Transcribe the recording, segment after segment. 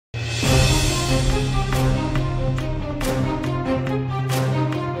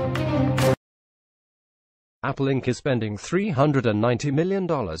Apple Inc. is spending $390 million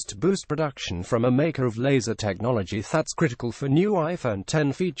to boost production from a maker of laser technology that's critical for new iPhone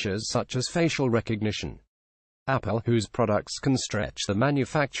X features such as facial recognition. Apple, whose products can stretch the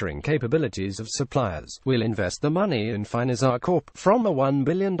manufacturing capabilities of suppliers, will invest the money in Finisar Corp. From a $1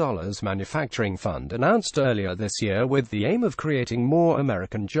 billion manufacturing fund announced earlier this year with the aim of creating more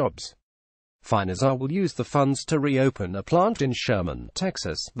American jobs. Finisar will use the funds to reopen a plant in Sherman,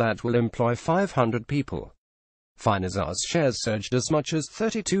 Texas, that will employ 500 people. Finisar's shares surged as much as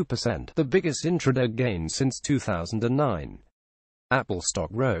 32%, the biggest intraday gain since 2009. Apple stock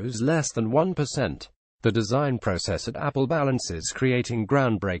rose less than 1%. The design process at Apple balances creating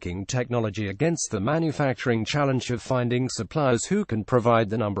groundbreaking technology against the manufacturing challenge of finding suppliers who can provide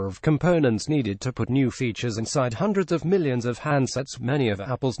the number of components needed to put new features inside hundreds of millions of handsets. Many of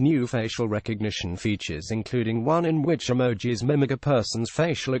Apple's new facial recognition features, including one in which emojis mimic a person's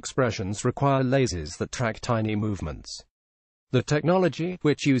facial expressions, require lasers that track tiny movements. The technology,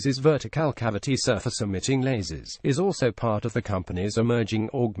 which uses vertical cavity surface-emitting lasers, is also part of the company's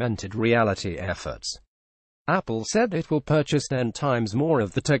emerging augmented reality efforts. Apple said it will purchase 10 times more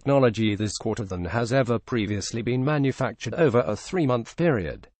of the technology this quarter than has ever previously been manufactured over a 3-month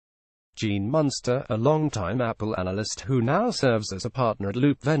period. Gene Munster, a longtime Apple analyst who now serves as a partner at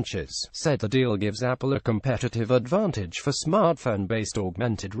Loop Ventures, said the deal gives Apple a competitive advantage for smartphone-based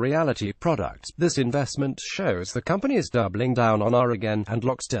augmented reality products. This investment shows the company is doubling down on AR again and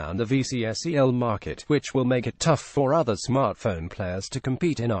locks down the VCSEL market, which will make it tough for other smartphone players to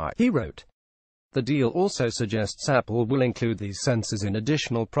compete in AR, he wrote. The deal also suggests Apple will include these sensors in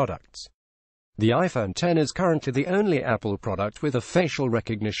additional products. The iPhone X is currently the only Apple product with a facial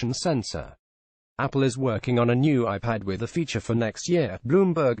recognition sensor. Apple is working on a new iPad with a feature for next year,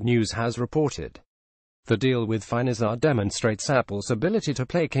 Bloomberg News has reported. The deal with Finisar demonstrates Apple's ability to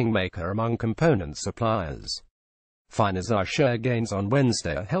play kingmaker among component suppliers. Finisar share gains on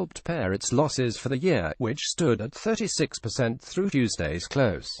Wednesday helped pare its losses for the year, which stood at 36% through Tuesday's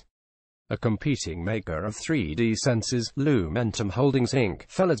close. A competing maker of 3D sensors, Lumentum Holdings Inc.,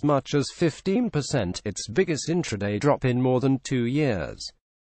 fell as much as 15%, its biggest intraday drop in more than 2 years.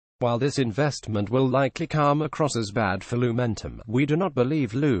 While this investment will likely come across as bad for Lumentum, we do not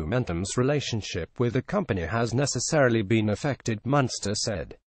believe Lumentum's relationship with the company has necessarily been affected, Munster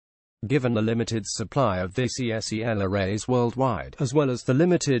said. Given the limited supply of VCSEL arrays worldwide, as well as the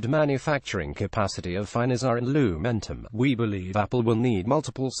limited manufacturing capacity of Finisar and Lumentum, we believe Apple will need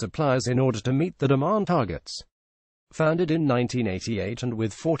multiple suppliers in order to meet the demand targets. Founded in 1988 and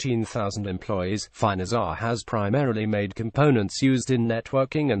with 14,000 employees, Finisar has primarily made components used in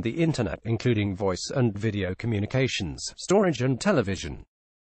networking and the Internet, including voice and video communications, storage and television.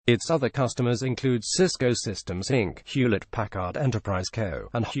 Its other customers include Cisco Systems Inc., Hewlett-Packard Enterprise Co.,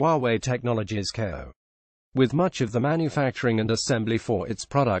 and Huawei Technologies Co. With much of the manufacturing and assembly for its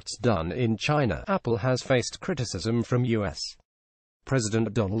products done in China, Apple has faced criticism from U.S.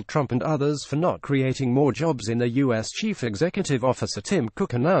 President Donald Trump and others for not creating more jobs in the U.S. Chief Executive Officer Tim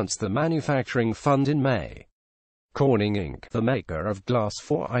Cook announced the manufacturing fund in May. Corning Inc., the maker of glass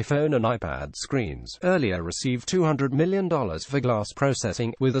for iPhone and iPad screens, earlier received $200 million for glass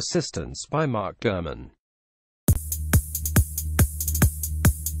processing, with assistance by Mark Gurman.